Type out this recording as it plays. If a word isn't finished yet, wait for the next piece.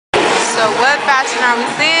So what fashion are we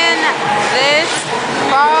seeing this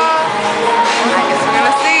fall? I guess we're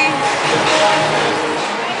gonna see.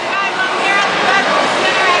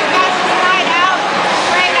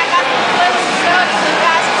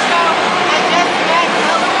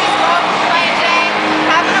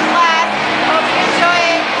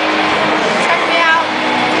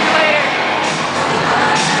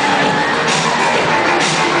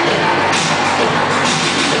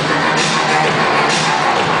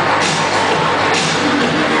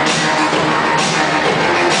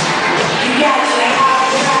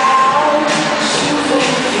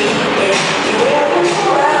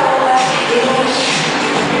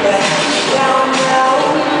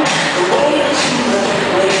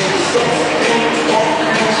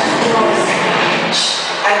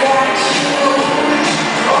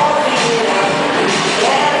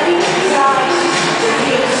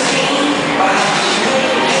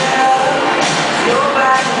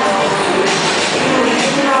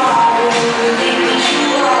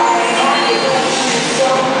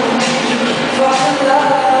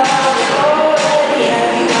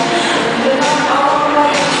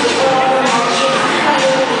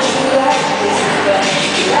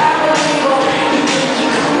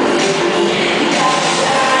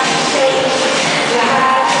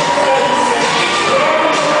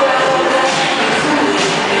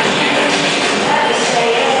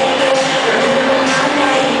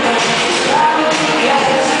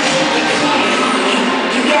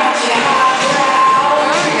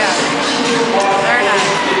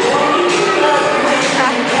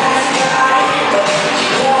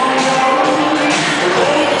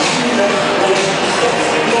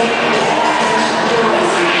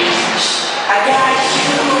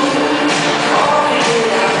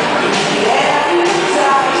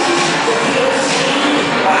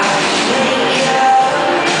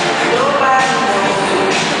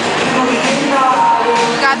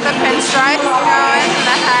 The pinstripes going in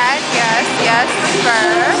the head, yes, the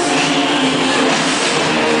fur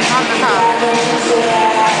on the top.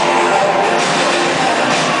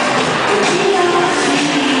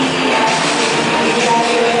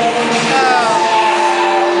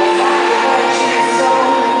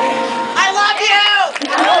 I love you!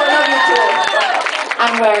 I love you too.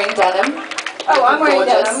 I'm wearing denim. Oh, I'm wearing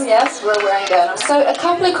Gorgeous. denim. Yes, we're wearing denim. So a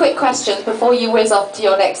couple of quick questions before you whiz off to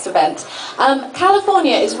your next event.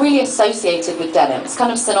 California is really associated with denim. It's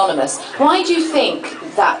kind of synonymous. Why do you think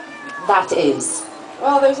that is?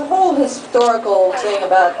 Well, there's a whole historical thing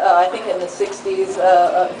about, I think in the 60s,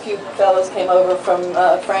 a few fellows came over from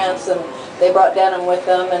France and they brought denim with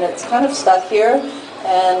them, and it's kind of stuck here.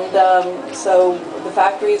 And so the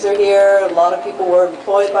factories are here. A lot of people were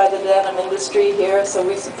employed by the denim industry here, so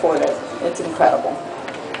we support it. It's incredible.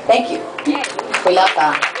 Thank you. We love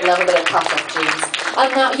that. We love a bit of cut-off jeans.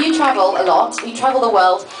 Now, you travel a lot. You travel the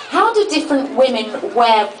world. How do different women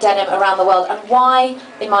wear denim around the world, and why,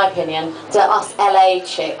 in my opinion, do us LA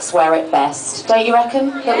chicks wear it best? Don't you reckon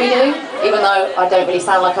that we do? Even though I don't really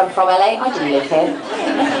sound like I'm from LA, I do live here.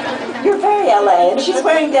 You're very LA, and she's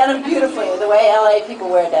wearing denim beautifully, the way LA people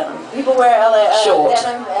wear denim. People wear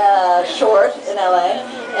denim short in LA,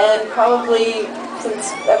 and probably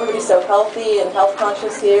since everybody's so healthy and health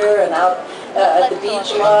conscious here and out at the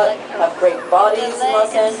beach a lot, have great bodies in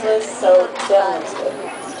Los Angeles, so denim looks good.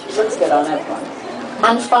 It looks good on everyone.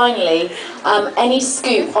 And finally, any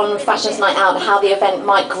scoop on Fashions Night Out, how the event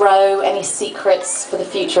might grow, any secrets for the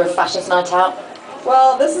future of Fashions Night Out?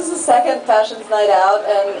 Well, this is the second Fashions Night Out,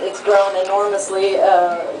 and it's grown enormously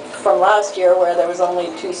from last year, where there was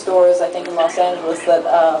only 2 stores, I think, in Los Angeles that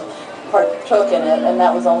partook in it, and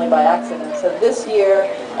that was only by accident. So this year,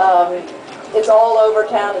 it's all over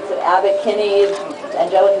town. It's at Abbott Kinney.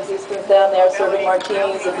 Angelica Ziesman's down there serving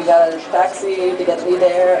martinis. If you got a taxi to get me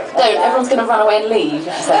there. Don't. Everyone's going to run away and leave.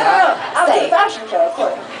 So no, out to the fashion show, of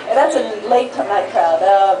course. And that's a late night crowd.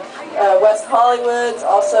 West Hollywood's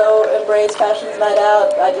also embraced Fashions Night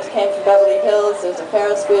Out. I just came from Beverly Hills. There's a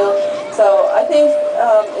Ferris wheel. So I think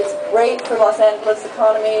it's great for Los Angeles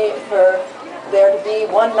economy for there to be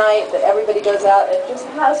one night that everybody goes out and just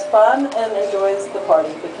has fun and enjoys the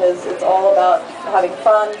party, because it's all about having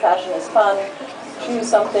fun. Fashion is fun. Choose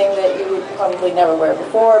something that you would probably never wear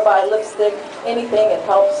before. Buy lipstick, anything. It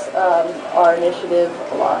helps our initiative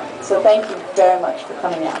a lot. So thank you very much for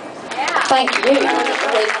coming out. Thank you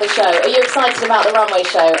for the show. Are you excited about the runway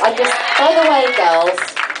show? By the way, girls,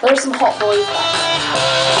 there are some hot boys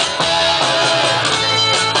there.